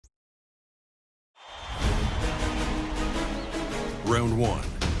Round 1,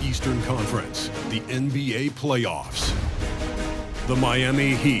 Eastern Conference, the NBA playoffs. The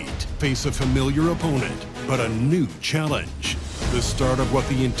Miami Heat face a familiar opponent, but a new challenge. The start of what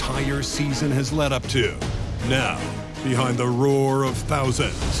the entire season has led up to. Now, behind the roar of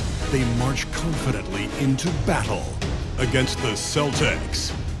thousands, they march confidently into battle against the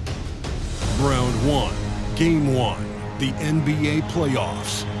Celtics. Round 1, Game 1, the NBA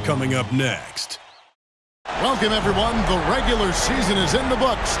playoffs, coming up next. Welcome, everyone. The regular season is in the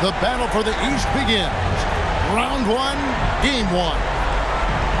books. The battle for the East begins. Round 1, Game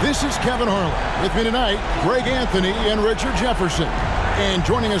 1. This is Kevin Harlan. With me tonight, Greg Anthony and Richard Jefferson. And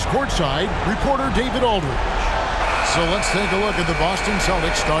joining us courtside, reporter David Aldridge. So let's take a look at the Boston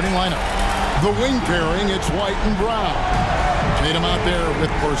Celtics starting lineup. The wing pairing, it's White and Brown. Tatum out there with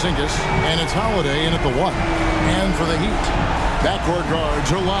Porzingis, and it's Holiday in at the 1. And for the Heat, backcourt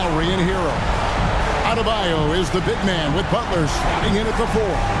guards are Lowry and Hero. Adebayo is the big man with Butler sliding in at the 4.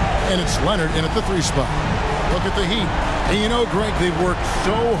 And it's Leonard in at the 3 spot. Look at the Heat. And you know, Greg, they've worked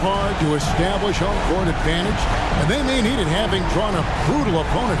so hard to establish home court advantage, and they may need it having drawn a brutal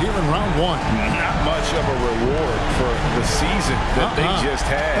opponent here in round 1. Not much of a reward for the season that they just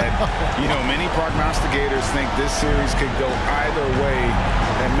had. You know, many prognosticators think this series could go either way.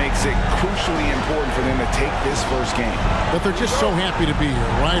 That makes it crucially important for them to take this first game. But they're just so happy to be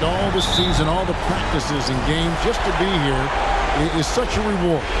here, right? All the season, all the practices and games, just to be here is such a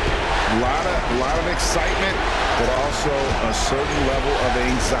reward. A lot of excitement, but also a certain level of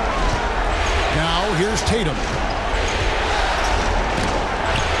anxiety. Now, here's Tatum.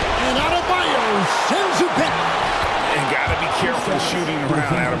 And Adebayo sends it back. And got to be careful shooting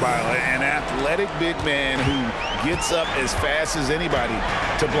around Adebayo. An athletic big man who gets up as fast as anybody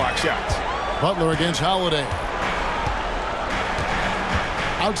to block shots. Butler against Holiday.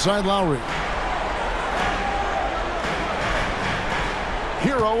 Outside Lowry.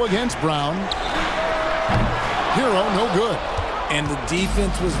 Hero against Brown. Hero, no good. And the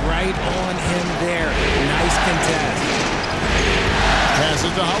defense was right on him there. Nice contest. Pass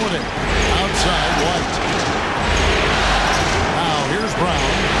it to Holiday. Outside, White. Now, here's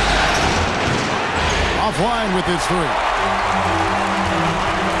Brown. Offline with his 3.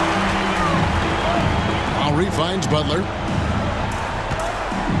 Lowry finds Butler.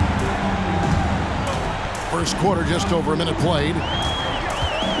 First quarter, just over a minute played.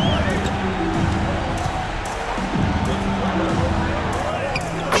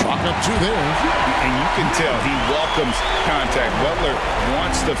 Chalk up 2 there. And you can tell he welcomes contact. Butler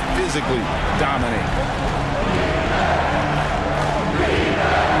wants to physically dominate.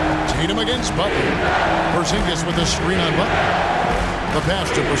 Tatum against Butler. Porzingis with a screen on Butler. The pass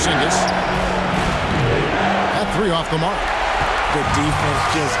to Porzingis. That 3 off the mark. The defense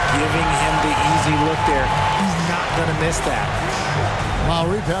just giving him the easy look there. He's not going to miss that.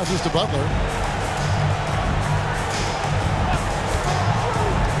 Lowry passes to Butler.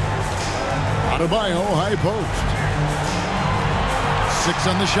 Adebayo, high post. 6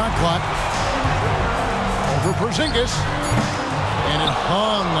 on the shot clock. Over Porzingis. And it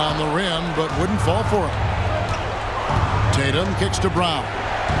hung on the rim, but wouldn't fall for him. Tatum kicks to Brown.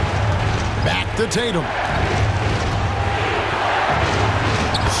 Back to Tatum.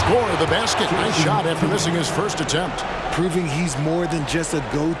 Score the basket. Nice shot after missing his first attempt. Proving he's more than just a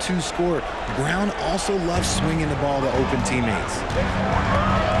go-to scorer. Brown also loves swinging the ball to open teammates.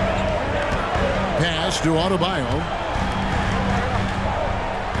 Pass to Adebayo.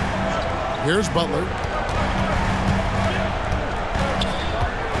 Here's Butler.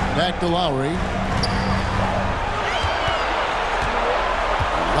 Back to Lowry.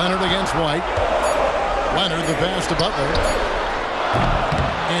 Leonard against White. Leonard the pass to Butler.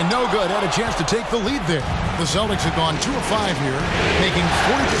 And no good. Had a chance to take the lead there. The Celtics have gone 2 of 5 here, making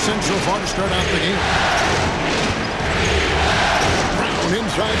 40% so far to start out the game. Brown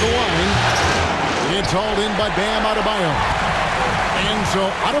inside the line. It's hauled in by Bam Adebayo. And so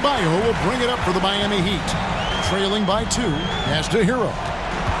Adebayo will bring it up for the Miami Heat. Trailing by 2. Pass to Hero.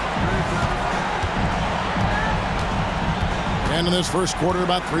 And in this first quarter,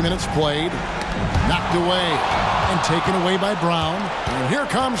 about 3 minutes played. Knocked away and taken away by Brown. And here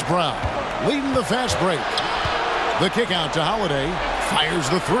comes Brown, leading the fast break. The kick out to Holiday. Fires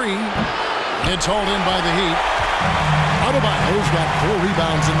the 3. It's hauled in by the Heat. Adebayo's got 4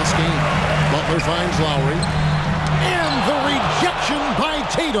 rebounds in this game. Butler finds Lowry. And the rejection by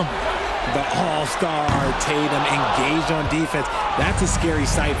Tatum. The all-star Tatum engaged on defense. That's a scary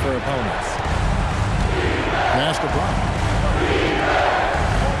sight for opponents. Pass to Brown.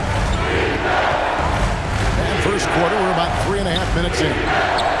 And first quarter, we're about 3.5 minutes in.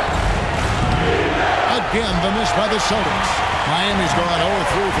 Again, the miss by the Celtics. Miami's gone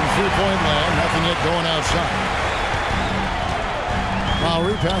 0-3 from three-point land. Nothing yet going outside.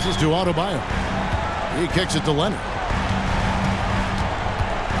 Lowry passes to Adebayo. He kicks it to Leonard.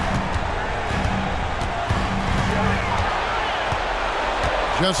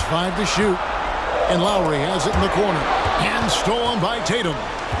 Just 5 to shoot. And Lowry has it in the corner. And stolen by Tatum.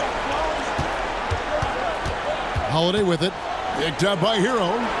 Holiday with it. Picked up by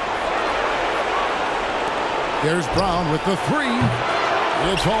Hero. There's Brown with the three.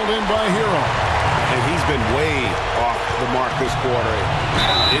 It's hauled in by Hero. And he's been way off the mark this quarter.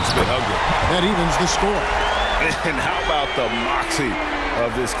 It's been ugly. That evens the score. And how about the moxie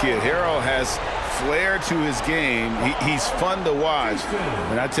of this kid? Hero has flair to his game. He's fun to watch.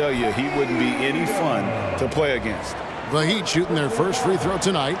 And I tell you, he wouldn't be any fun to play against. The Heat shooting their first free throw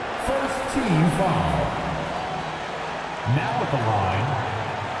tonight. First team foul. Now at the line,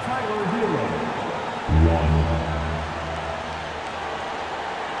 Tyler Hero. 1.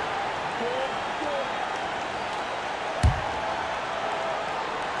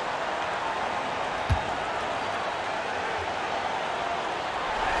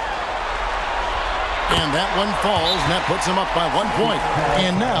 And that one falls, and that puts them up by 1 point.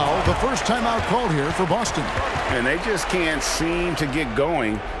 And now the first timeout called here for Boston. And they just can't seem to get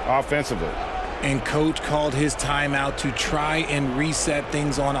going offensively. And coach called his timeout to try and reset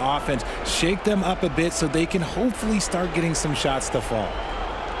things on offense. Shake them up a bit so they can hopefully start getting some shots to fall.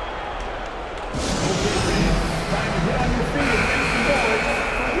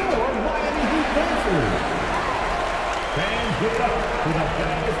 Fans, give it up for the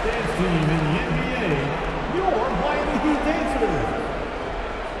fastest dance team in the NBA, your Miami Heat Dancers.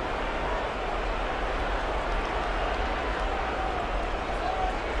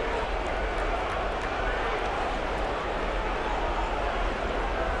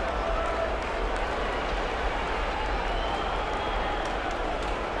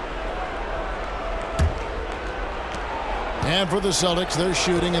 And for the Celtics, they're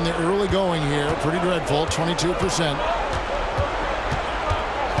shooting in the early going here. Pretty dreadful, 22%.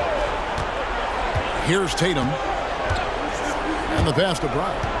 Here's Tatum. And the pass to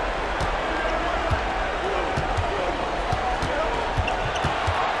Brown.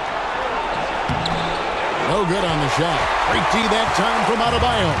 No good on the shot. Great D that time from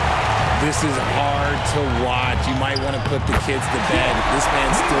Adebayo. This is hard to watch. You might want to put the kids to bed. This man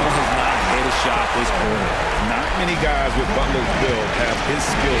still has not hit a shot this quarter. Not many guys with Butler's build have his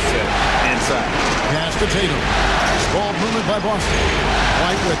skill set inside. Pass to Tatum. Ball movement by Boston.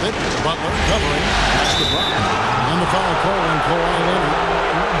 White with it. Butler covering. Pass to Brown. And the foul call on Kawhi Leonard.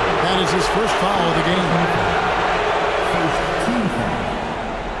 That is his first foul of the game. First team foul.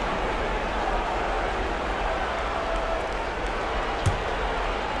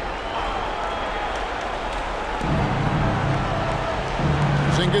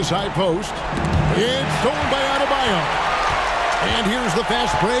 His high post. It's stolen by Adebayo. And here's the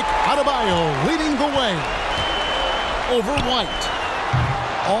fast break. Adebayo leading the way. Over White.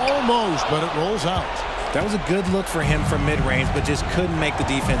 Almost, but it rolls out. That was a good look for him from mid-range, but just couldn't make the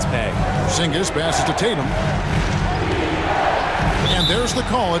defense pay. Porzingis passes to Tatum. And there's the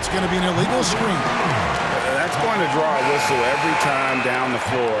call. It's going to be an illegal screen. That's going to draw a whistle every time down the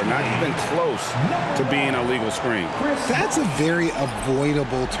floor. Not even close to being a legal screen. That's a very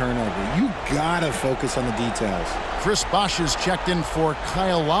avoidable turnover. You got to focus on the details. Chris Bosh is checked in for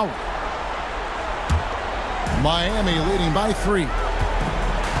Kyle Lowry. Miami leading by 3.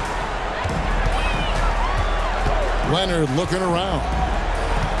 Leonard looking around.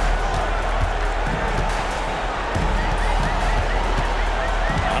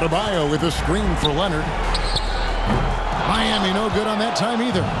 Adebayo with a screen for Leonard. Miami no good on that time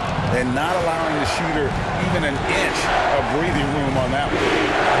either. And not allowing the shooter even an inch of breathing room on that one.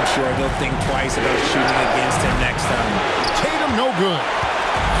 I'm sure they'll think twice about shooting against him next time. Tatum no good.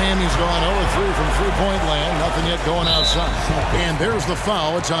 Miami's gone 0-3 from three-point land. Nothing yet going outside. And there's the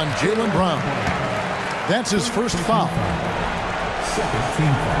foul. It's on Jaylen Brown. That's his first foul. Second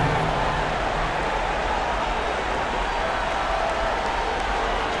team foul.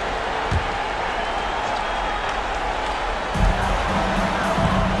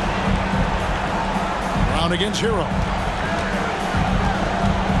 Against Hero.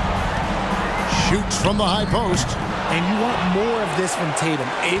 Shoots from the high post. And you want more of this from Tatum.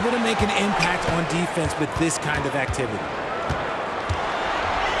 Able to make an impact on defense with this kind of activity.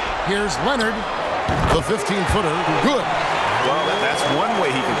 Here's Leonard. The 15-footer. Good. Well, that's one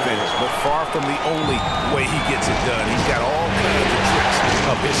way he can finish, but far from the only way he gets it done. He's got all kinds of tricks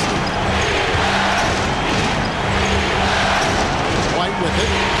up his sleeve. White with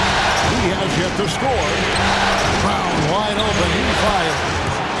it. He He has yet to score. Brown wide open. He fires.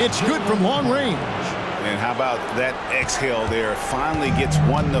 It's good from long range. And how about that exhale there? Finally gets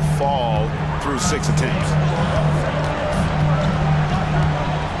one to fall through 6 attempts.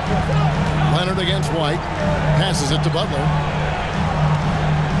 Leonard against White. Passes it to Butler.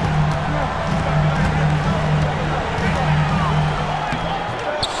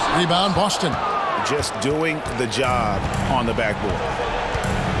 Rebound, Boston. Just doing the job on the backboard.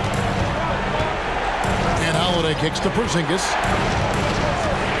 And Holiday kicks to Porzingis.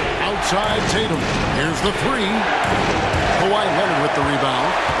 Outside Tatum. Here's the three. Kawhi Leonard with the rebound.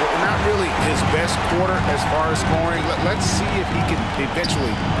 Well, not really his best quarter as far as scoring. Let's see if he can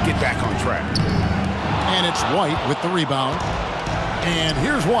eventually get back on track. And it's White with the rebound. And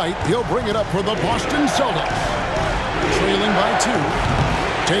here's White. He'll bring it up for the Boston Celtics. Trailing by 2.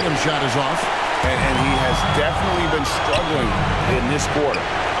 Tatum's shot is off. And he has definitely been struggling in this quarter.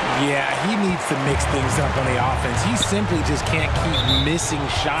 Yeah, he needs to mix things up on the offense. He simply just can't keep missing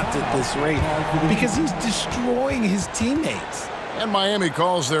shots at this rate because he's destroying his teammates. And Miami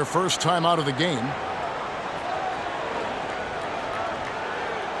calls their first time out of the game.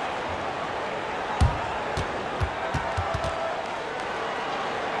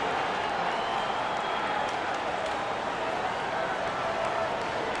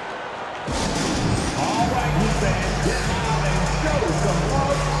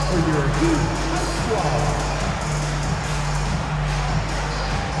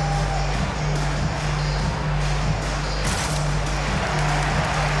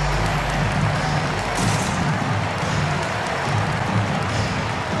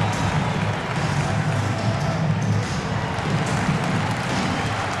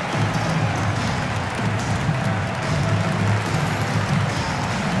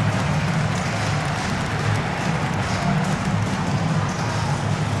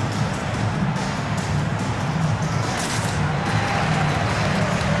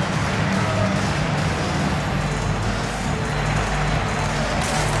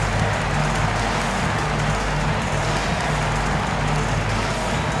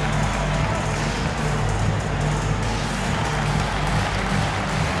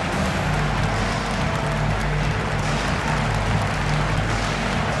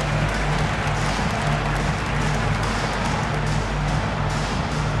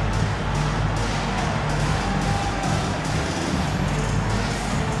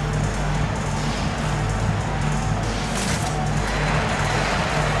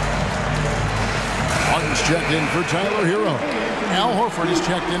 Checked in for Tyler Hero. Al Horford is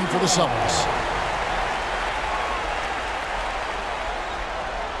checked in for the Celtics.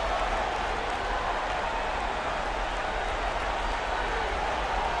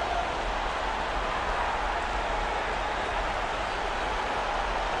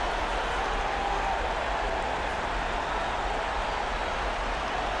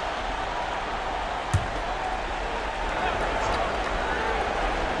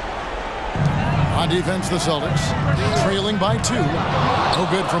 On defense, the Celtics trailing by 2. No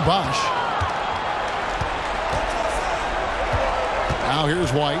good from Bosch. Now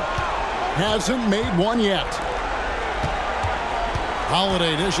here's White. Hasn't made one yet.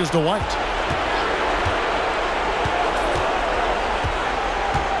 Holiday dishes to White.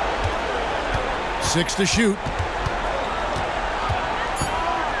 Six to shoot.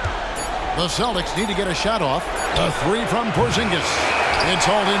 The Celtics need to get a shot off. A three from Porzingis. It's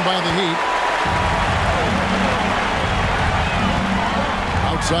hauled in by the Heat.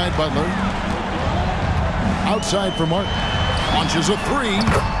 Outside Butler. Outside for Martin. Launches a three.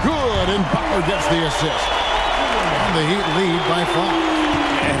 Good, and Butler gets the assist. And the Heat lead by 5.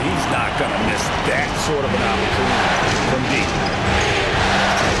 And he's not going to miss that sort of an opportunity from deep.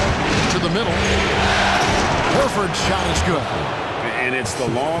 To the middle. Horford's shot is good. And it's the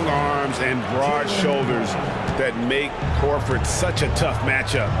long arms and broad shoulders that make Horford such a tough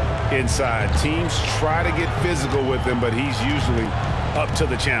matchup inside. Teams try to get physical with him, but he's usually up to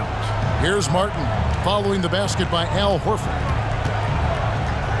the challenge. Here's Martin following the basket by Al Horford.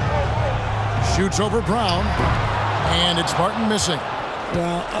 Shoots over Brown, and it's Martin missing.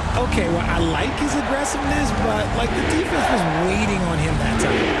 Well, okay, well, I like his aggressiveness, but like the defense was waiting on him that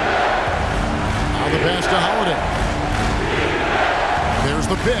time. Now the pass to Holiday. There's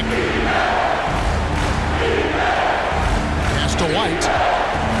the pick. Pass to White.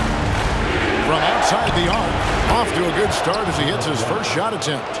 From outside the arc. Off to a good start as he hits his first shot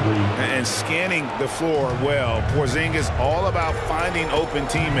attempt. And scanning the floor well. Porzingis all about finding open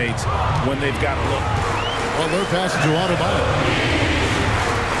teammates when they've got a look. Well, their pass to Adebayo.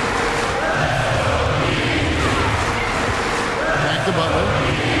 Back to Butler.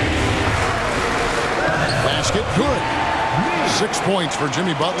 Basket good. 6 points for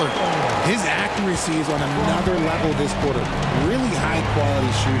Jimmy Butler. His accuracy is on another level this quarter. Really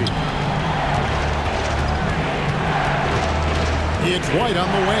high-quality shooting. It's White on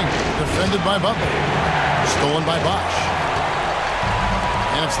the wing. Defended by Butler. Stolen by Bosch.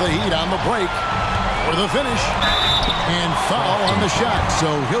 And it's the Heat on the break for the finish. And foul on the shot, so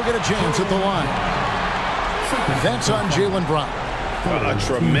he'll get a chance at the line. That's on Jaylen Brown. A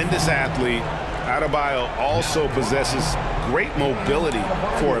tremendous athlete. Adebayo also possesses great mobility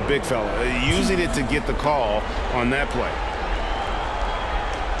for a big fella, using it to get the call on that play.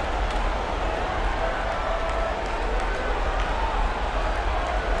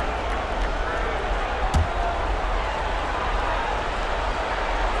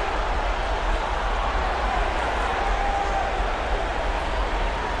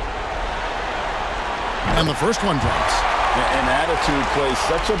 And the first one drops. And attitude plays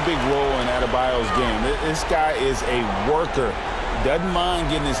such a big role in Adebayo's game. This guy is a worker. Doesn't mind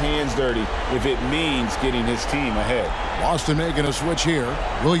getting his hands dirty if it means getting his team ahead. Boston making a switch here.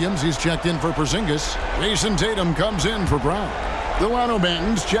 Williams, he's checked in for Porzingis. Jason Tatum comes in for Brown. Delano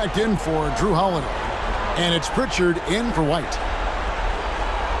Banton's checked in for Drew Holiday. And it's Pritchard in for White.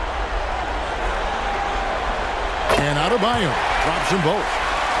 And Adebayo drops them both.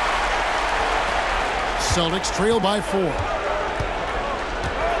 Celtics trail by 4.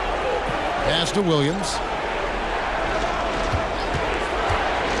 Pass to Williams.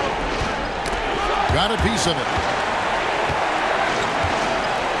 Got a piece of it.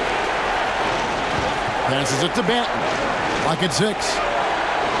 Passes it to Banton. Lock at 6.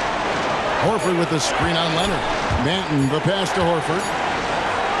 Horford with the screen on Leonard. Banton, the pass to Horford.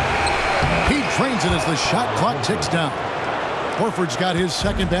 He trains it as the shot clock ticks down. Horford's got his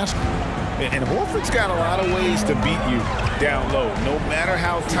second basket. And Horford's got a lot of ways to beat you down low. No matter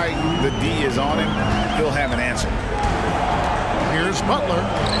how tight the D is on him, he'll have an answer. Here's Butler.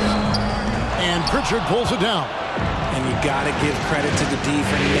 And Pritchard pulls it down. And you got to give credit to the D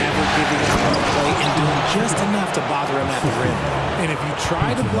for never giving up on the play and doing just enough to bother him at the rim. And if you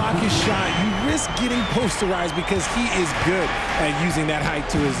try to block his shot, you risk getting posterized because he is good at using that height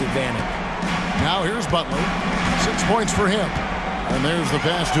to his advantage. Now here's Butler. 6 points for him. And there's the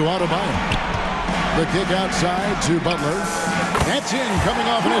pass to Adebayo. The kick outside to Butler. That's in, coming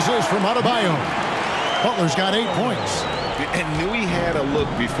off an assist from Adebayo. Butler's got 8 points. And knew he had a look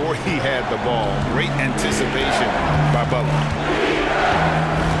before he had the ball. Great anticipation by Butler.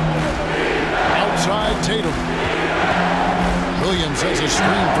 Outside Tatum. Williams has a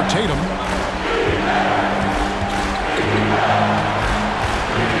screen for Tatum.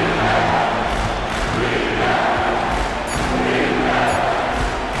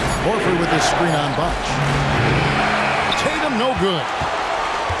 Horford with the screen on Bosch. Tatum no good.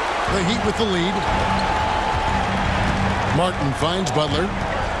 The Heat with the lead. Martin finds Butler.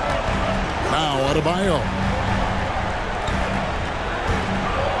 Now Adebayo.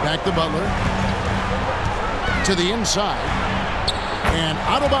 Back to Butler. To the inside. And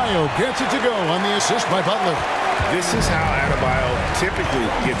Adebayo gets it to go on the assist by Butler. This is how Adebayo typically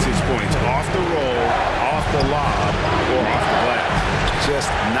gets his points. Off the roll, off the lob, or off the glass.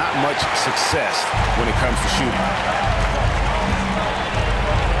 Just not much success when it comes to shooting.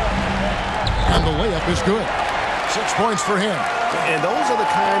 And the layup is good. 6 points for him. And those are the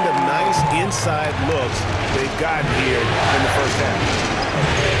kind of nice inside looks they've gotten here in the first half.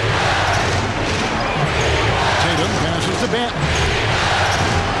 Tatum passes to Banton.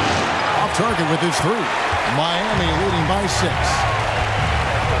 Off target with his 3. Miami leading by 6.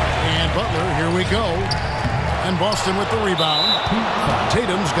 And Butler, here we go. And Boston with the rebound.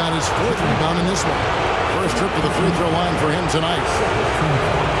 Tatum's got his 4th rebound in this one. First trip to the free throw line for him tonight.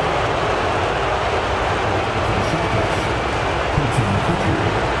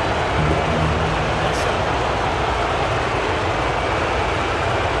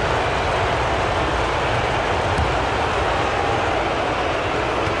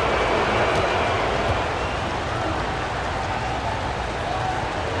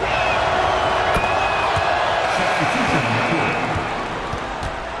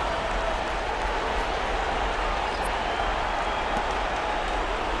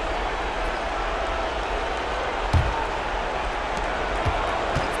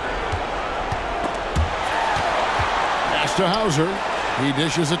 To Hauser. He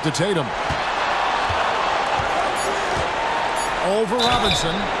dishes it to Tatum. Over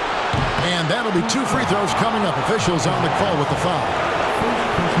Robinson. And that'll be 2 free throws coming up. Officials on the call with the foul.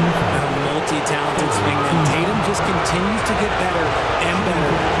 A multi-talented swingman. Tatum just continues to get better and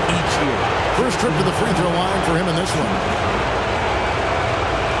better each year. First trip to the free throw line for him in this one.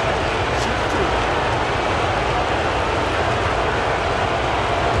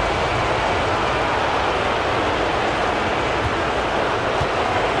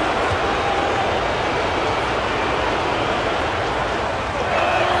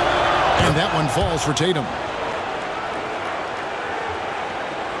 And that one falls for Tatum.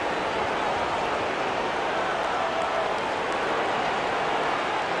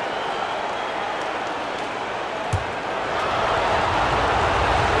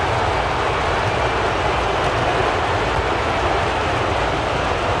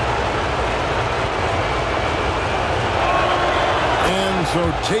 So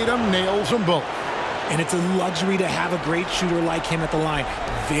Tatum nails them both. And it's a luxury to have a great shooter like him at the line.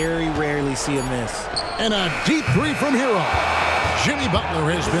 Very rarely see a miss. And a deep three from Hero. Jimmy Butler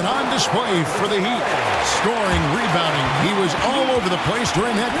has been on display for the Heat. Scoring, rebounding. He was all over the place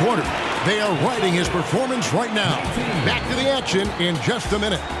during that quarter. They are riding his performance right now. Back to the action in just a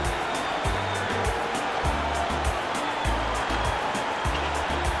minute.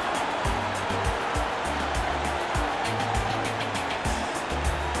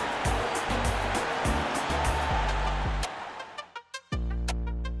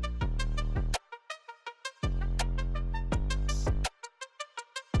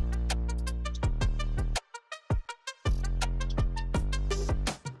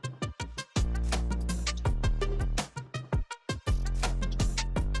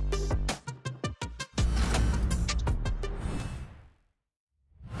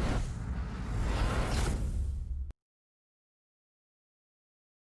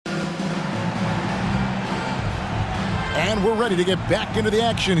 And we're ready to get back into the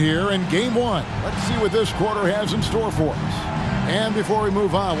action here in Game 1. Let's see what this quarter has in store for us. And before we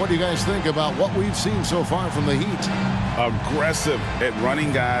move on, what do you guys think about what we've seen so far from the Heat? Aggressive at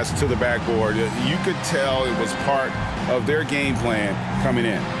running guys to the backboard. You could tell it was part of their game plan coming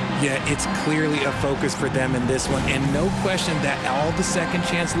in. Yeah, it's clearly a focus for them in this one, and no question that all the second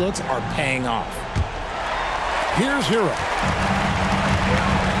chance looks are paying off. Here's Hero.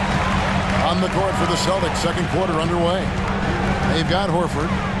 On the court for the Celtics, second quarter underway. They've got Horford.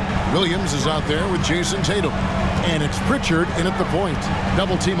 Williams is out there with Jason Tatum. And it's Pritchard in at the point.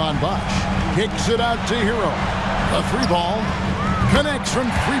 Double team on Bosh. Kicks it out to Hero. A three ball. Connects from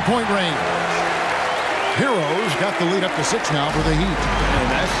three-point range. Hero's got the lead up to 6 now for the Heat. And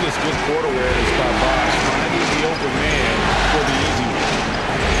that's just good court awareness by Bosh. Finding the open man for the easy one.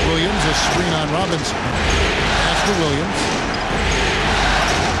 Williams, a screen on Robinson. Pass to Williams.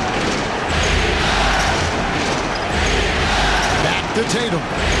 To Tatum.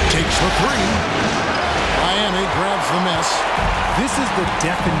 Takes for three. Miami grabs the miss. This is the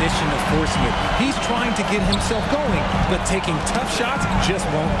definition of forcing it. He's trying to get himself going, but taking tough shots just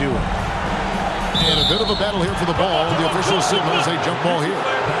won't do it. And a bit of a battle here for the ball. The official signals a jump ball here.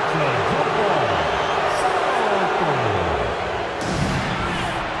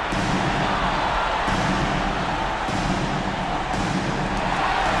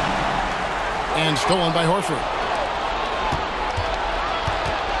 And stolen by Horford.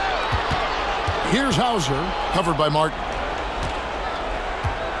 Here's Hauser, covered by Martin.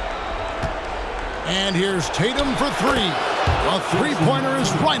 And here's Tatum for three. A three-pointer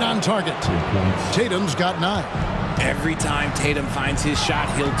is right on target. Tatum's got 9. Every time Tatum finds his shot,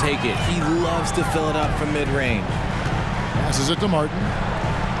 he'll take it. He loves to fill it up from mid-range. Passes it to Martin.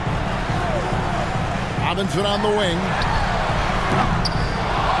 Robinson on the wing.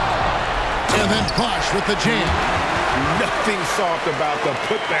 And then Bosh with the jam. Nothing soft about the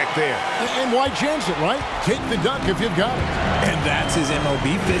putback there. And why chance it, right? Take the dunk if you've got it. And that's his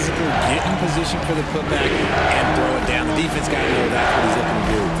MOB physical. Get in position for the putback and throw it down. The defense got to know that's what he's looking to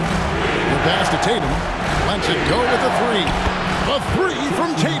do. The pass to Tatum. Lets it go with a three. A three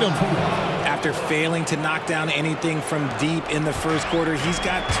from Tatum. After failing to knock down anything from deep in the first quarter, he's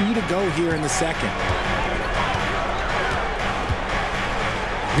got 2 to go here in the second.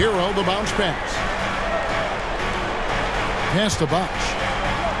 Hero, the bounce pass. Pass to Bosh.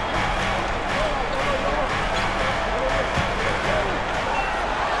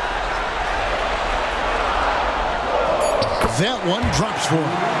 That one drops for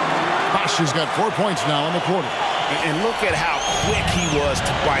him. Bosh has got 4 points now in the quarter. And look at how quick he was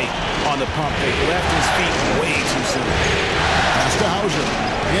to bite on the pump fake. Left his feet way too soon. Pass to Hauser.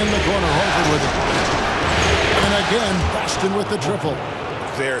 In the corner, Horford with it. And again, Boston with the triple.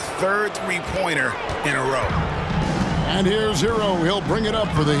 Their third three-pointer in a row. And here's Hero. He'll bring it up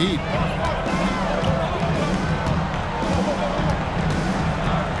for the Heat.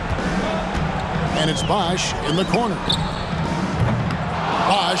 And it's Bosh in the corner.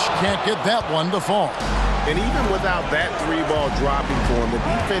 Bosh can't get that one to fall. And even without that three ball dropping for him, the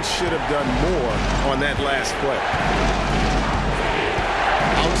defense should have done more on that last play.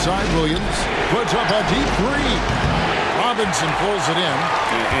 Outside Williams puts up a deep three. Robinson pulls it in.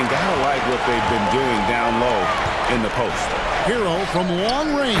 And gotta like what they've been doing down low in the post. Hero from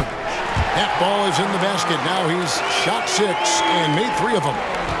long range. That ball is in the basket. Now he's shot 6 and made 3 of them.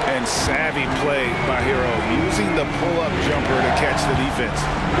 And savvy play by Hero, using the pull-up jumper to catch the defense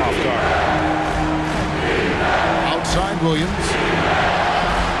off guard. Outside Williams.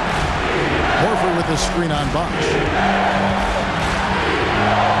 Horford with the screen on Bosch.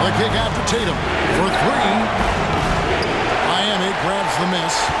 The kick out to Tatum for 3. Miami grabs the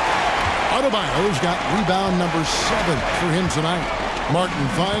miss. Adebayo's got rebound number 7 for him tonight. Martin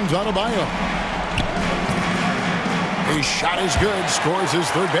finds Adebayo. His shot is good. Scores his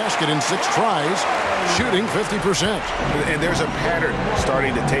 3rd basket in 6 tries. Shooting 50%. And there's a pattern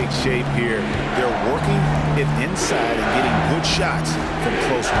starting to take shape here. They're working it inside and getting good shots from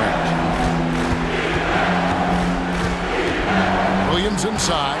close range. Williams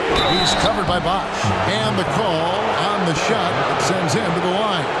inside. He's covered by Bosch. And the call on the shot that sends him to the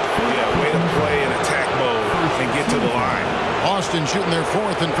line. Yeah, way to play in attack mode and get to the line. Austin shooting their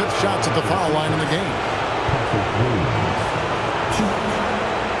 4th and 5th shots at the foul line in the game.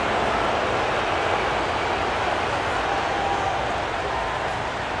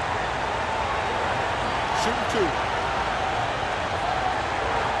 Shoot 2.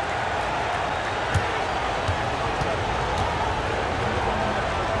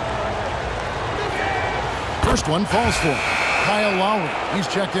 First one falls for Kyle Lowry. He's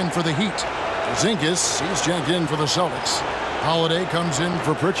checked in for the Heat. Porzingis, he's checked in for the Celtics. Holiday comes in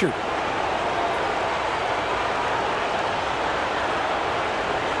for Pritchard.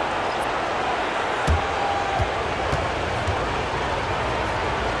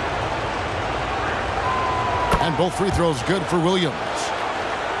 And both free throws good for Williams.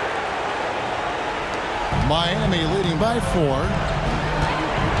 Miami leading by 4.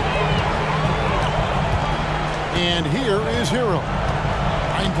 And here is Hero.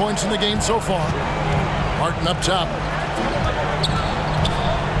 9 points in the game so far. Martin up top.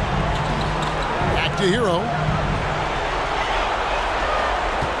 Back to Hero.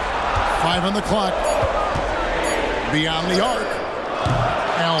 5 on the clock. Beyond the arc.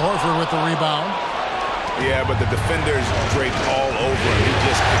 Al Horford with the rebound. Yeah, but the defenders draped all over him. He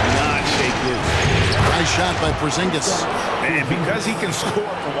just could not shake loose. Nice shot by Porzingis. And because he can score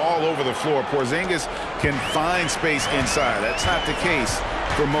from all over the floor, Porzingis can find space inside. That's not the case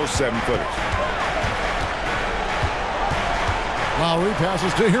for most 7-footers. Lowry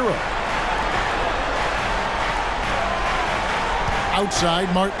passes to Hero.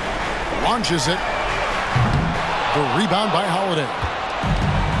 Outside, Martin launches it. The rebound by Holiday.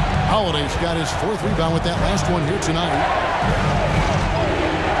 Holiday's got his 4th rebound with that last one here tonight.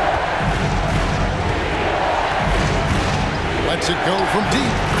 Lets it go from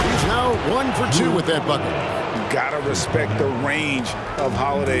deep. He's now 1 for 2 with that bucket. Gotta respect the range of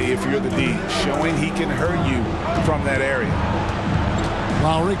Holiday if you're the D, showing he can hurt you from that area.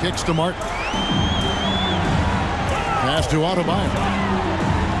 Lowry kicks to Martin. Pass to Adebayo.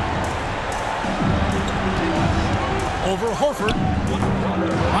 Over Horford.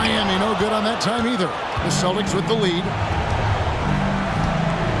 Miami no good on that time either. The Celtics with the lead.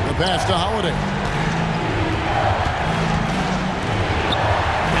 The pass to Holiday.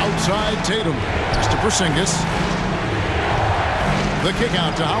 Outside Tatum. Pass to Porzingis. The kick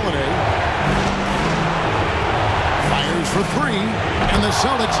out to Holiday. Fires for 3. And the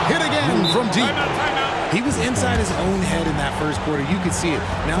Celtics hit again from deep. He was inside his own head in that first quarter. You could see it.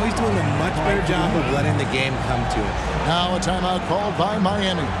 Now he's doing a much better job of letting the game come to him. Now a timeout called by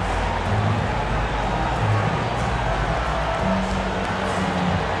Miami.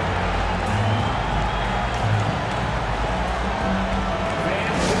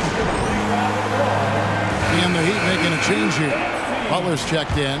 And the Heat making a change here. Butler's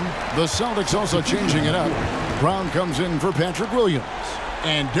checked in. The Celtics also changing it up. Brown comes in for Patrick Williams.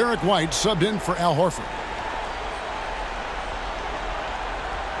 And Derek White subbed in for Al Horford.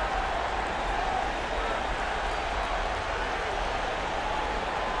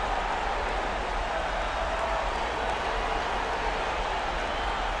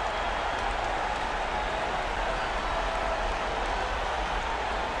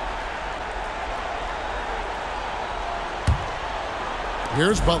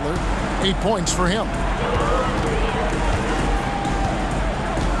 Here's Butler. 8 points for him.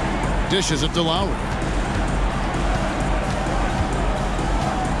 Dishes it to Lowry.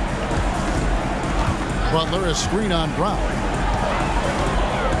 Butler a screen on Brown.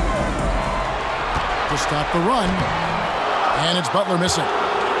 To stop the run. And it's Butler missing.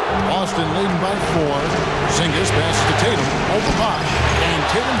 Austin leading by 4. Porzingis passes to Tatum over Bosch. And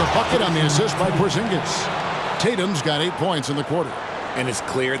Tatum the bucket on the assist by Porzingis. Tatum's got 8 points in the quarter. And it's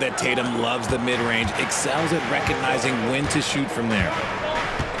clear that Tatum loves the mid-range, excels at recognizing when to shoot from there.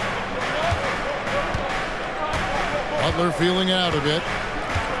 Butler feeling out a bit.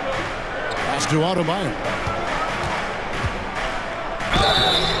 Pass to Adebayo.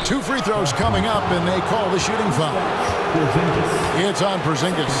 2 free throws coming up, and they call the shooting foul. It's on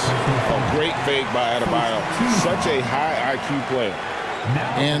Porzingis. A great fake by Adebayo. Such a high IQ player.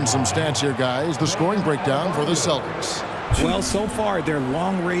 And some stats here, guys. The scoring breakdown for the Celtics. Well, so far, their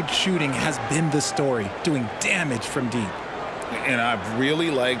long-range shooting has been the story, doing damage from deep. And I've really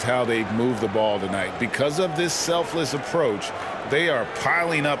liked how they've moved the ball tonight. Because of this selfless approach, they are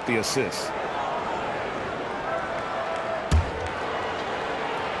piling up the assists.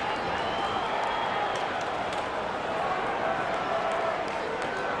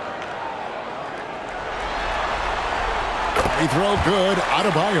 Free throw good.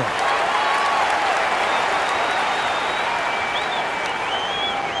 Adebayo.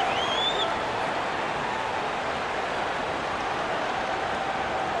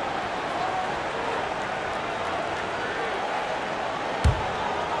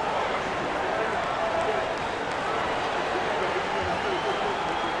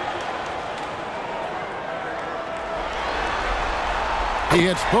 He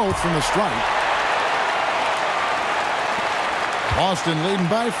hits both from the stripe. Boston leading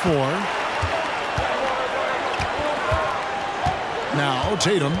by 4. Now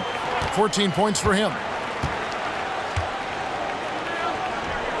Tatum, 14 points for him.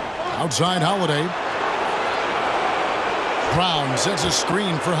 Outside Holiday. Brown sets a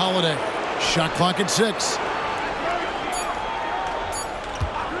screen for Holiday. Shot clock at 6.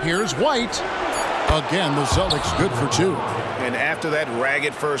 Here's White. Again, the Celtics good for 2. And after that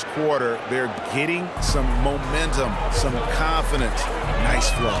ragged first quarter, they're getting some momentum, some confidence. Nice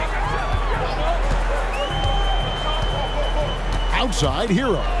flow. Outside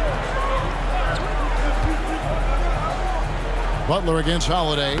Hero. Butler against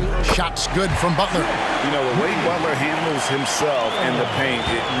Holiday. Shots good from Butler. You know, the way Butler handles himself in the paint,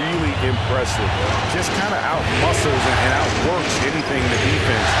 it really impressive. Just kind of out-muscles and outworks anything the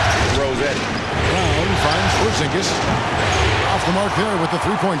defense throws at him. Brown finds Porzingis. Off the mark there with the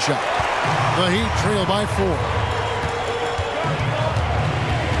three-point shot. The Heat trail by 4.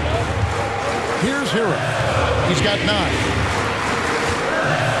 Here's Hero. He's got 9.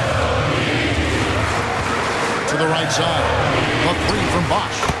 To the right side. A 3 from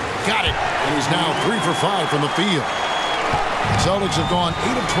Bosch. Got it. And he's now 3 for 5 from the field. Celtics have gone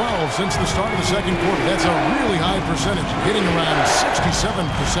 8 of 12 since the start of the second quarter. That's a really high percentage, hitting around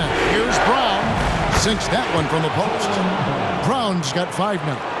 67%. Here's Brown. Sinks that one from the post. Brown's got 5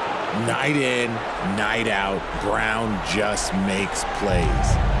 now. Night in, night out, Brown just makes plays.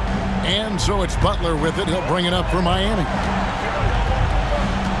 And so it's Butler with it. He'll bring it up for Miami.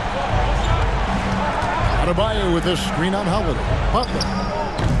 Adebayo with this screen on Holiday. Butler.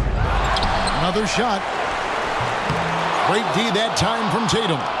 Another shot. Great D that time from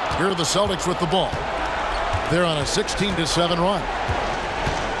Tatum. Here are the Celtics with the ball. They're on a 16-7 run.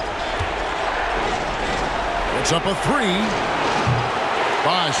 It's up a 3.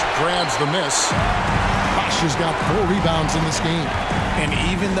 Bosch grabs the miss. Bosch has got 4 rebounds in this game. And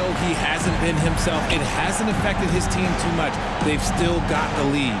even though he hasn't been himself, it hasn't affected his team too much. They've still got the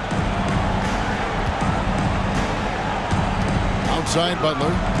lead. Outside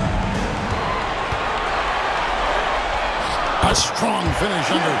Butler. A strong finish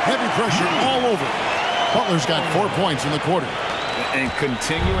under heavy pressure all over. Butler's got 4 points in the quarter. And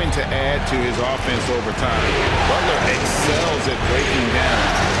continuing to add to his offense over time. Butler excels at breaking down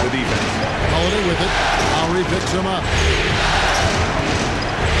the defense. Holiday with it. Lowry picks him up.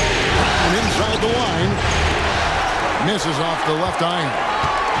 Brown inside the line. Misses off the left iron.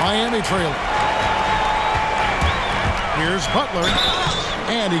 Miami trailing. Here's Butler.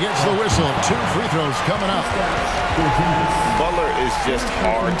 And he gets the whistle. 2 free throws coming up. Butler is just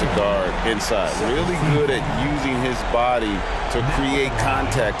hard to guard inside. Really good at using his body to create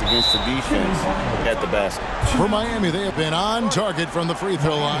contact against the defense at the basket. For Miami, they have been on target from the free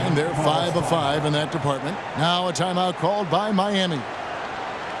throw line. They're 5 of 5 in that department. Now a timeout called by Miami.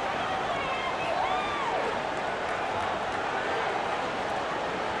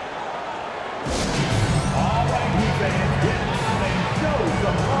 All right, Heat fans, get on and show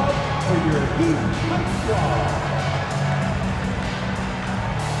some love for your Heat High Squad.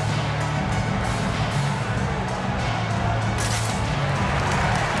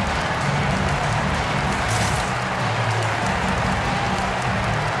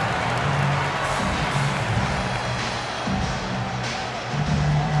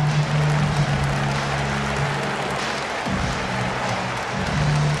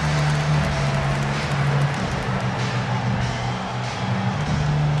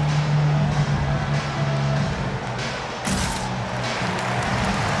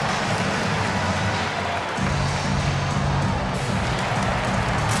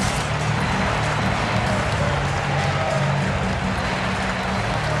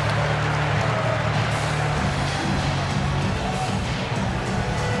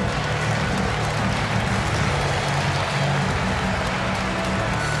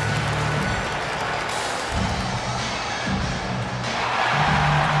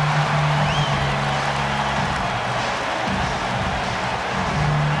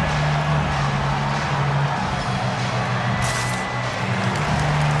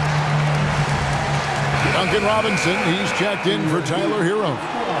 Duncan Robinson, he's checked in for Tyler Hero.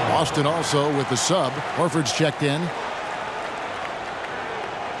 Boston also with the sub. Horford's checked in.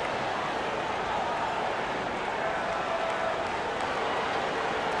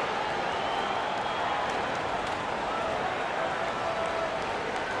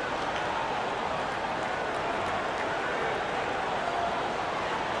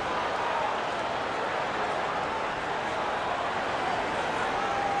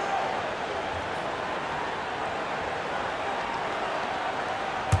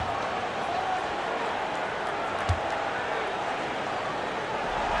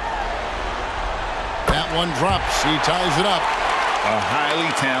 One drops. He ties it up. A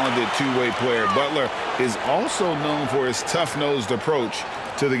highly talented two-way player. Butler is also known for his tough-nosed approach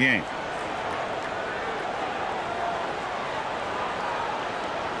to the game.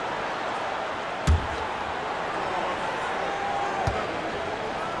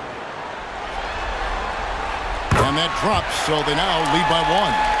 And that drops, so they now lead by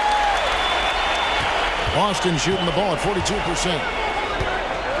one. Boston shooting the ball at 42%.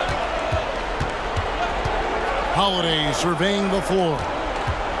 Holiday surveying the floor.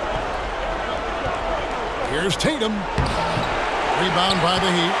 Here's Tatum. Rebound by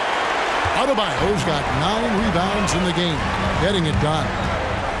the Heat. Adebayo's got 9 rebounds in the game, getting it done.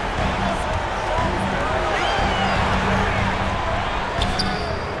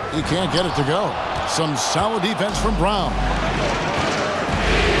 He can't get it to go. Some solid defense from Brown.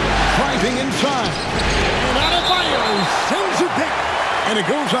 Driving inside. And Adebayo sends it back. And it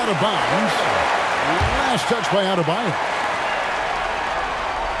goes out of bounds. Last touch by Adebayo.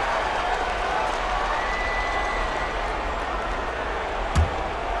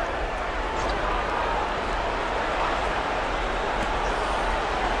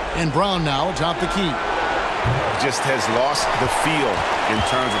 And Brown now atop the key. Just has lost the feel in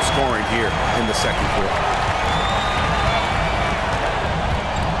terms of scoring here in the second quarter.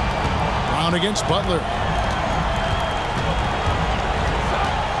 Brown against Butler.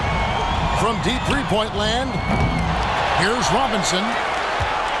 From deep three-point land, here's Robinson.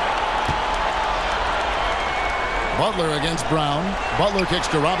 Butler against Brown. Butler kicks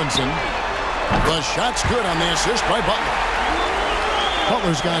to Robinson. The shot's good on the assist by Butler.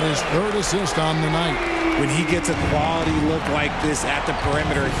 Butler's got his 3rd assist on the night. When he gets a quality look like this at the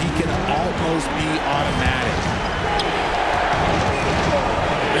perimeter, he can almost be automatic.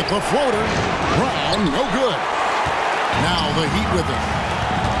 With the floater, Brown, no good. Now the Heat with him.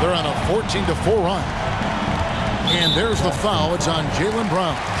 They're on a 14-4 run. And there's the foul. It's on Jaylen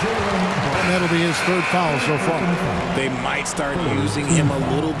Brown. And that'll be his 3rd foul so far. They might start using him a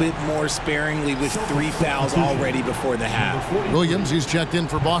little bit more sparingly with 3 fouls already before the half. Williams, he's checked in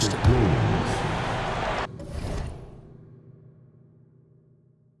for Boston.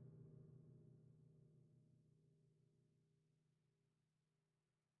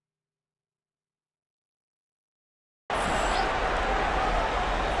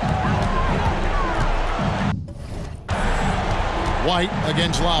 White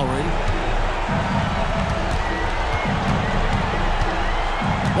against Lowry.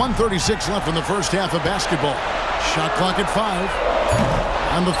 1:36 left in the first half of basketball. Shot clock at 5.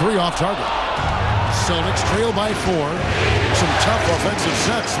 And the 3 off target. Celtics trail by 4. Some tough offensive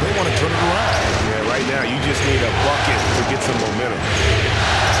sets. They want to turn it around. Yeah, right now you just need a bucket to get some momentum.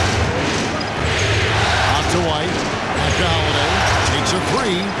 Out to White. Back to Holiday. Takes a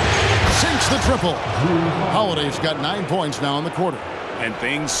 3. Sinks the triple. Holiday's got 9 points now in the quarter. And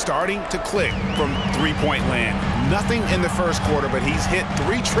things starting to click from three-point land. Nothing in the first quarter, but he's hit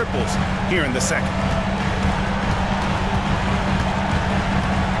 3 triples here in the second.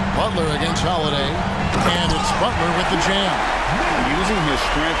 Butler against Holiday. And it's Butler with the jam. Using his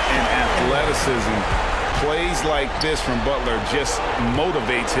strength and athleticism, plays like this from Butler just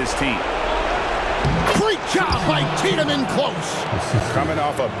motivates his team. Great job by Tatum in close. Coming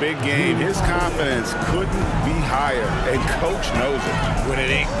off a big game, his confidence couldn't be higher, and coach knows it. When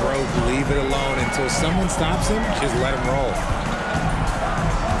it ain't broke, leave it alone until someone stops him. Just let him roll.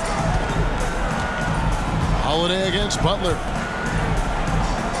 Holiday against Butler.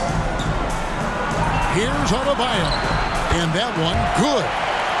 Here's Adebayo. And that one, good.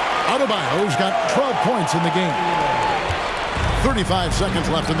 Adebayo's got 12 points in the game. 35 seconds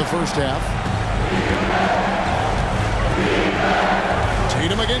left in the first half.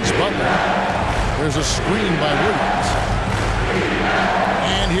 Tatum against Butler. There's a screen by Williams.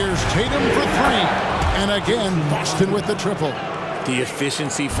 And here's Tatum for 3. And again, Boston with the triple. The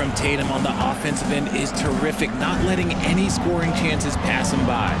efficiency from Tatum on the offensive end is terrific, not letting any scoring chances pass him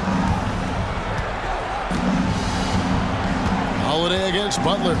by. Holiday against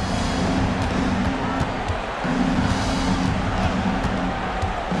Butler.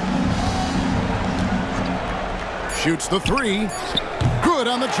 Shoots the three. Good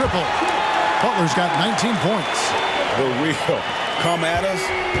on the triple. Butler's got 19 points. The real. Come at us,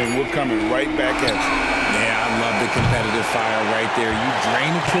 and we're coming right back at you. Yeah, I love the competitive fire right there. You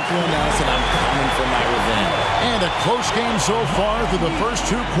drain a triple on us, and I'm coming for my revenge. And a close game so far through the first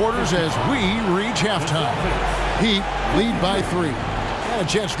 2 quarters as we reach halftime. Heat lead by 3. And a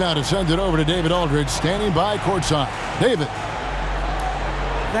chance now to send it over to David Aldridge, standing by courtside. David.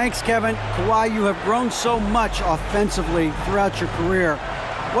 Thanks, Kevin. Kawhi, you have grown so much offensively throughout your career.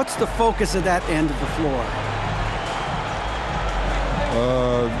 What's the focus of that end of the floor?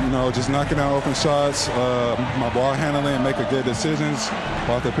 Just knocking down open shots, my ball handling, making good decisions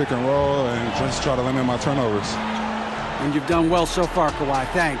off the pick and roll, and just try to limit my turnovers. And you've done well so far, Kawhi.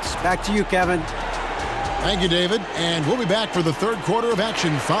 Thanks. Back to you, Kevin. Thank you, David. And we'll be back for the 3rd quarter of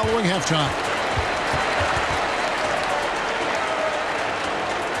action following halftime.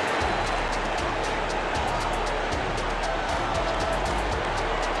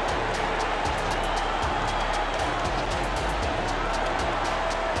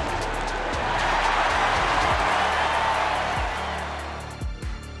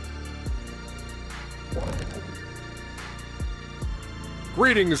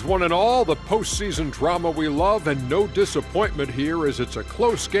 Greetings, one and all. The postseason drama we love, and no disappointment here as it's a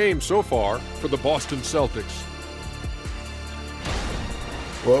close game so far for the Boston Celtics.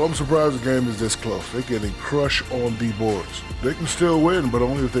 Well, I'm surprised the game is this close. They're getting crushed on the boards. They can still win, but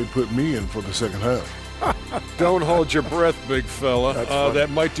only if they put me in for the second half. Don't hold your breath, big fella. That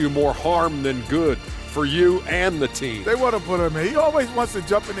might do more harm than good for you and the team. They want to put him in. He always wants to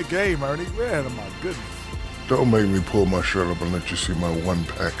jump in the game, Ernie. Man, oh my goodness. Don't make me pull my shirt up and let you see my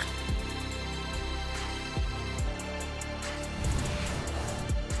 1-pack.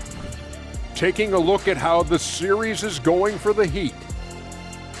 Taking a look at how the series is going for the Heat.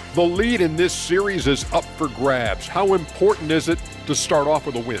 The lead in this series is up for grabs. How important is it to start off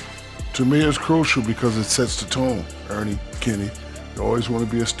with a win? To me, it's crucial because it sets the tone. Ernie, Kenny, you always want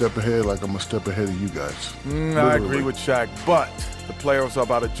to be a step ahead, like I'm a step ahead of you guys. I agree with Shaq, but the playoffs are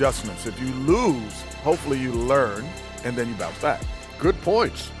about adjustments. If you lose, hopefully you learn, and then you bounce back. Good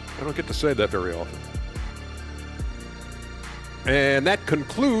points. I don't get to say that very often. And that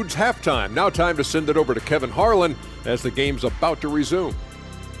concludes halftime. Now time to send it over to Kevin Harlan as the game's about to resume.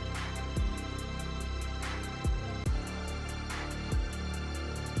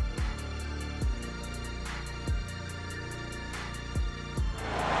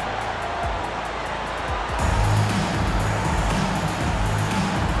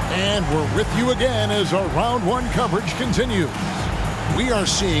 And we're with you again as our round 1 coverage continues. We are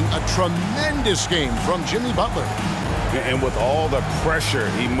seeing a tremendous game from Jimmy Butler. And with all the pressure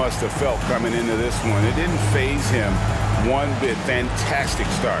he must have felt coming into this one, it didn't faze him one bit. Fantastic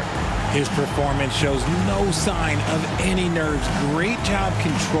start. His performance shows no sign of any nerves. Great job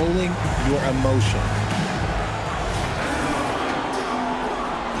controlling your emotion.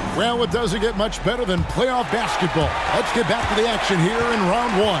 Well, it doesn't get much better than playoff basketball. Let's get back to the action here in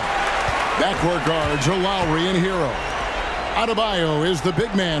round 1. Backcourt guards are Lowry and Hero. Adebayo is the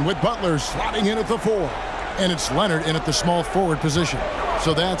big man with Butler slotting in at the 4. And it's Leonard in at the small forward position.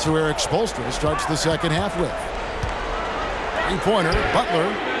 So that's who Eric Spoelstra starts the second half with. 3-pointer,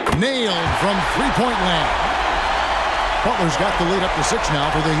 Butler nailed from 3-point land. Butler's got the lead up to 6 now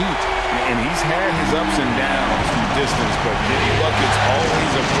for the Heat. And he's had his ups and downs from distance, but Jimmy Bucket's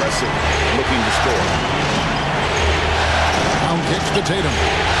always aggressive, looking to score. Brown kicks to Tatum.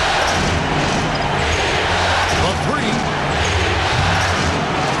 The 3.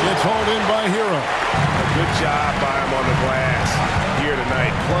 It's hauled in by Hero. A good job by him on the glass here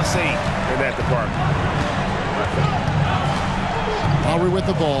tonight. +8 in that department. Lowry with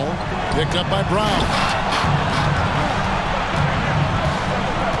the ball. Picked up by Brown.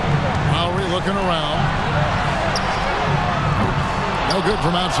 Lowry looking around. No good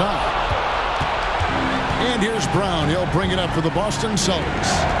from outside. And here's Brown. He'll bring it up for the Boston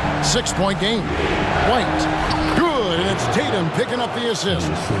Celtics. 6-point game. White. Good. And it's Tatum picking up the assist.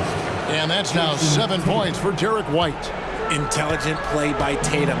 And that's now 7 points for Derek White. Intelligent play by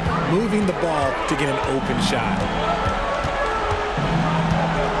Tatum, moving the ball to get an open shot.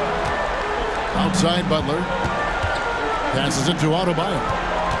 Outside Butler. Passes it to Adebayo.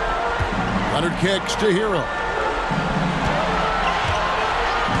 Leonard kicks to Hero.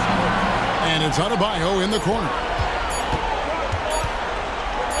 And it's Adebayo in the corner.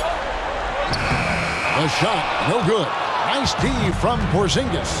 The shot, no good. Nice D from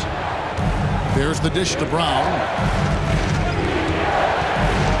Porzingis. There's the dish to Brown.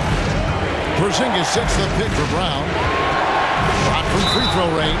 Porzingis sets the pick for Brown. Shot from free throw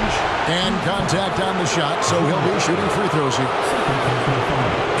range. And contact on the shot, so he'll be shooting free throws here.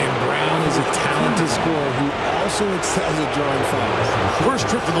 And Brown is a talented scorer who also excels at drawing fouls. First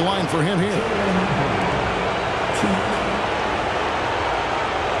trip to the line for him here.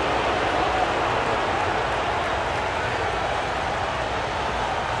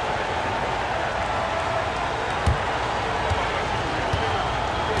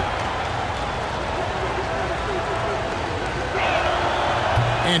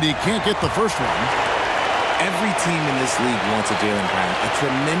 And he can't get the first one. Every team in this league wants a Jaylen Brown, a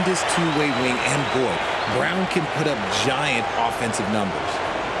tremendous two-way wing, and boy, Brown can put up giant offensive numbers.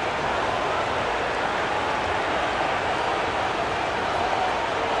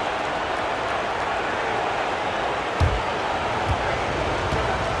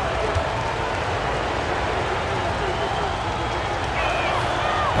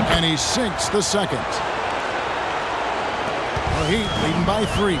 And he sinks the second. The Heat leading by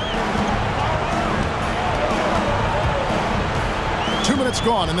 3. 2 minutes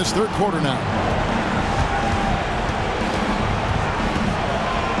gone in this third quarter now.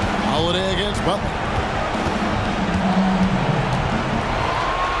 Holiday against Butler.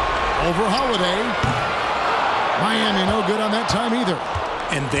 Over Holiday. Miami no good on that time either.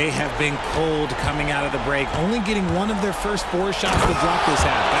 And they have been cold coming out of the break, only getting one of their first 4 shots to drop this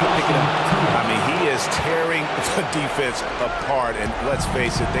half. That'll pick it up. I mean, he is tearing the defense apart, and let's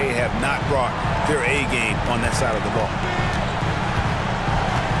face it, they have not brought their A game on that side of the ball.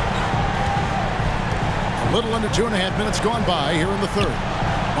 A little under 2.5 minutes gone by here in the third.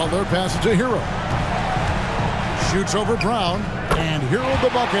 Butler passes to Hero. Shoots over Brown, and Hero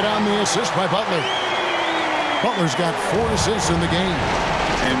the bucket on the assist by Butler. Butler's got 4 assists in the game.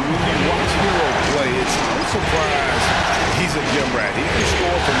 And when you watch Hero play, it's no surprise he's a gym rat. He can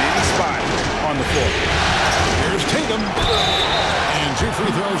score from any spot on the floor. Here's Tatum. And 2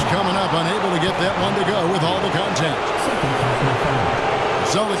 free throws coming up, unable to get that one to go with all the contact.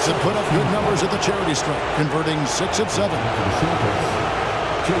 Celtics have put up good numbers at the charity stripe, converting 6 of 7.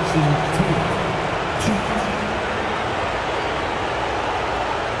 Jason Tatum.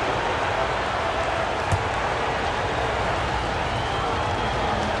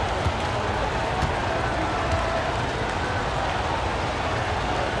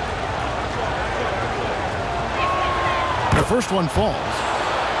 The first one falls.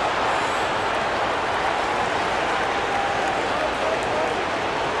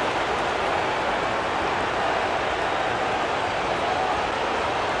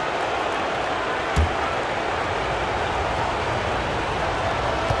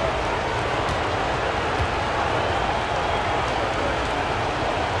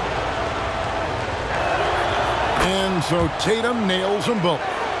 And so Tatum nails them both.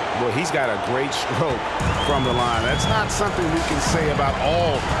 Well, he's got a great stroke from the line. That's not something we can say about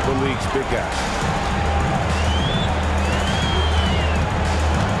all the league's big guys.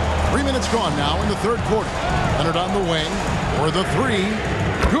 3 minutes gone now in the third quarter. Leonard on the wing for the 3.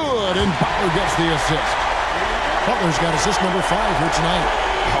 Good, and Butler gets the assist. Butler's got assist number 5 here tonight.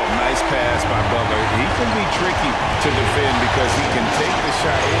 Oh, nice pass by Butler. He can be tricky to defend because he can take the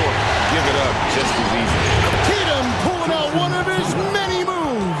shot or give it up just as easy. Tatum pulling out one of his many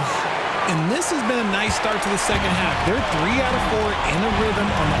moves. And this has been a nice start to the second half. They're 3 out of 4 in a rhythm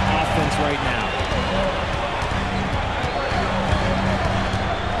on the offense right now.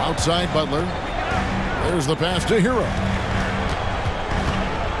 Outside Butler. There's the pass to Hero.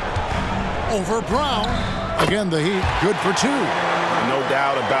 Over Brown. Again, the Heat good for 2. No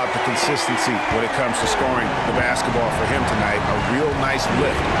doubt about the consistency when it comes to scoring the basketball for him tonight. A real nice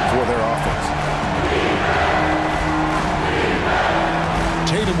lift for their offense.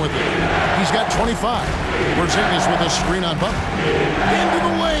 Tatum with it. He's got 25. Porzingis with a screen on Butler. Into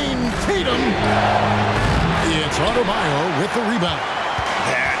the lane. Tatum. It's Adebayo with the rebound.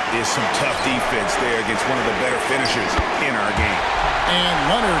 That is some tough defense there against one of the better finishers in our game. And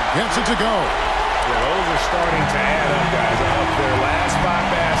Leonard gets it to go. Yeah, those are starting to add up, guys. Of their last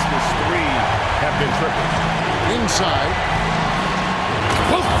 5 baskets, 3 have been triples. Inside.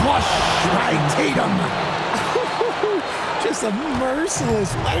 The flush by Tatum. Just a merciless,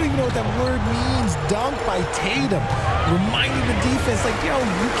 I don't even know what that word means, dunk by Tatum. Reminding the defense, like, yo,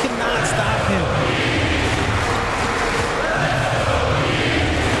 you cannot stop him.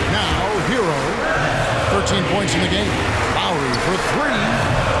 Now, Hero, 13 points in the game. Lowry for 3.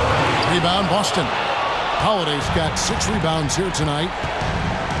 Rebound, Boston. Holiday's got 6 rebounds here tonight.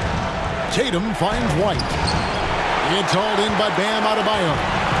 Tatum finds White. It's hauled in by Bam Adebayo.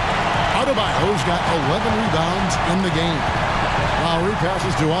 Adebayo's got 11 rebounds in the game. Lowry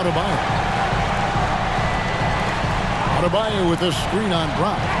passes to Adebayo. Adebayo with a screen on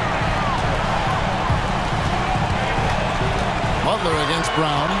Brown. Butler against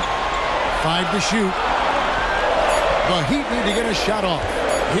Brown. 5 to shoot. The Heat need to get a shot off.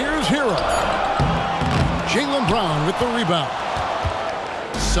 Here's Hero. Jaylen Brown with the rebound.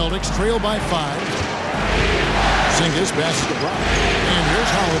 Celtics trail by 5. Zingis passes to Brown. And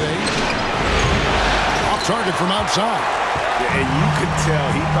here's Holiday. Off target from outside. Yeah, and you could tell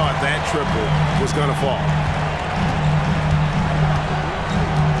he thought that triple was going to fall.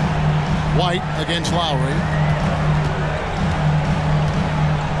 White against Lowry.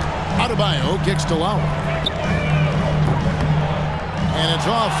 Adebayo kicks to Lowry. And it's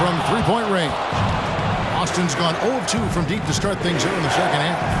off from three-point range. Austin's gone 0 of 2 from deep to start things here in the second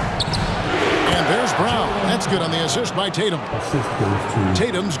half. And there's Brown. That's good on the assist by Tatum.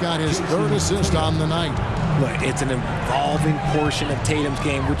 Tatum's got his 3rd assist on the night. Look, it's an evolving portion of Tatum's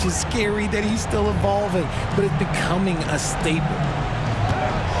game, which is scary that he's still evolving, but it's becoming a staple.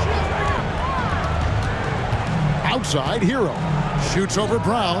 Outside, Hero. Shoots over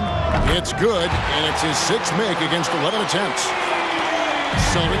Brown. It's good, and it's his 6th make against 11 attempts.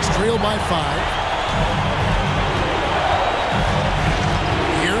 Celtics trail by 5.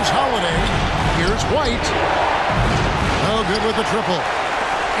 Here's Holiday. Here's White. No good with the triple.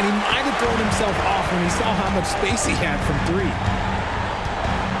 And he might have thrown himself off when he saw how much space he had from 3.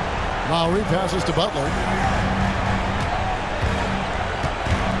 Lowry passes to Butler.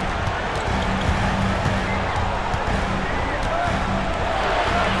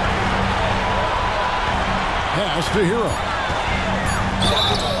 Pass to Hero.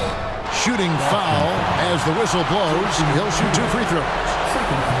 Shooting foul as the whistle blows. He'll shoot 2 free throws.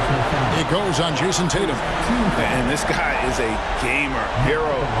 It goes on Jason Tatum. And this guy is a gamer.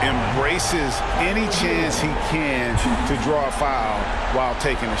 Hero embraces any chance he can to draw a foul while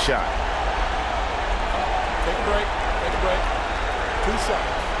taking a shot. Take a break. Take a break. 2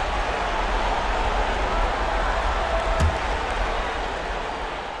 seconds.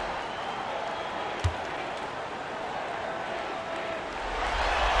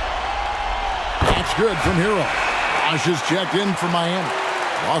 That's good from Hero. Osh is checked in for Miami.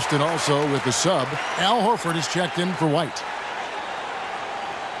 Boston also with the sub. Al Horford is checked in for White.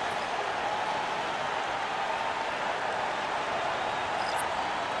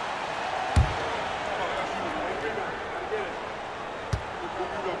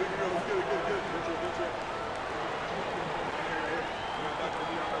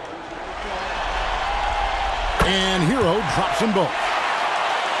 And Hero drops them both.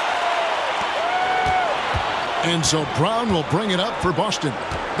 And so Brown will bring it up for Boston.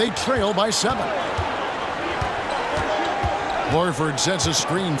 They trail by 7. Horford sets a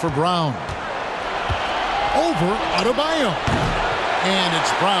screen for Brown. Over Adebayo. And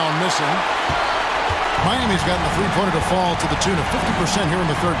it's Brown missing. Miami's gotten the three-pointer to fall to the tune of 50% here in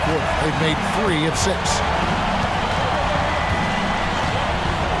the 3rd quarter. They've made 3 of 6.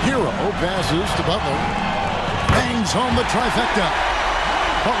 Hero passes to Butler. Bangs home the trifecta.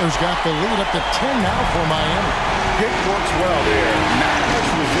 Butler's got the lead up to 10 now for Miami. Pick works well there. Not much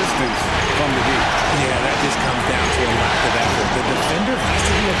resistance from the deep. Yeah, that just comes down to a lack of effort. The defender has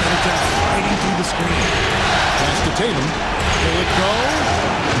to do a better job fighting through the screen. Pass to Tatum. Will it go?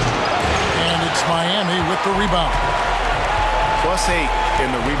 And it's Miami with the rebound. +8 in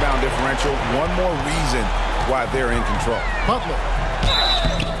the rebound differential. One more reason why they're in control. Butler.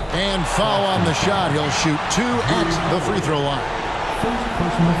 And foul on the shot. He'll shoot 2 at the free throw line.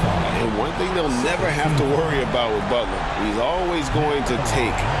 And one thing they'll never have to worry about with Butler, he's always going to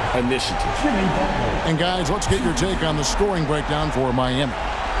take initiative. And guys, let's get your take on the scoring breakdown for Miami.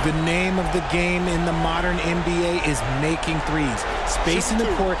 The name of the game in the modern NBA is making threes. Space in the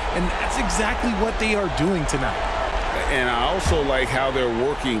court, and that's exactly what they are doing tonight. And I also like how they're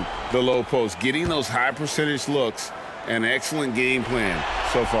working the low post, getting those high percentage looks. An excellent game plan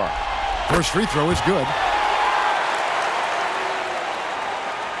so far. First free throw is good.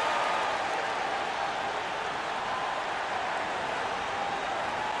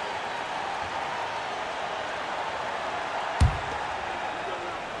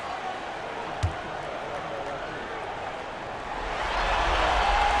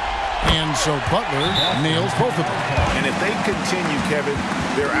 And so Butler nails both of them. And if they continue, Kevin,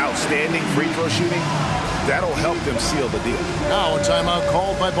 their outstanding free throw shooting, that'll help them seal the deal. Now a timeout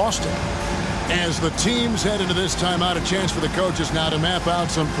called by Boston. As the teams head into this timeout, a chance for the coaches now to map out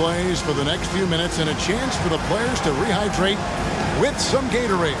some plays for the next few minutes and a chance for the players to rehydrate with some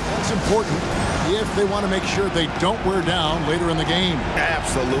Gatorade. That's important if they want to make sure they don't wear down later in the game.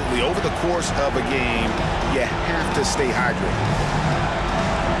 Absolutely. Over the course of a game, you have to stay hydrated.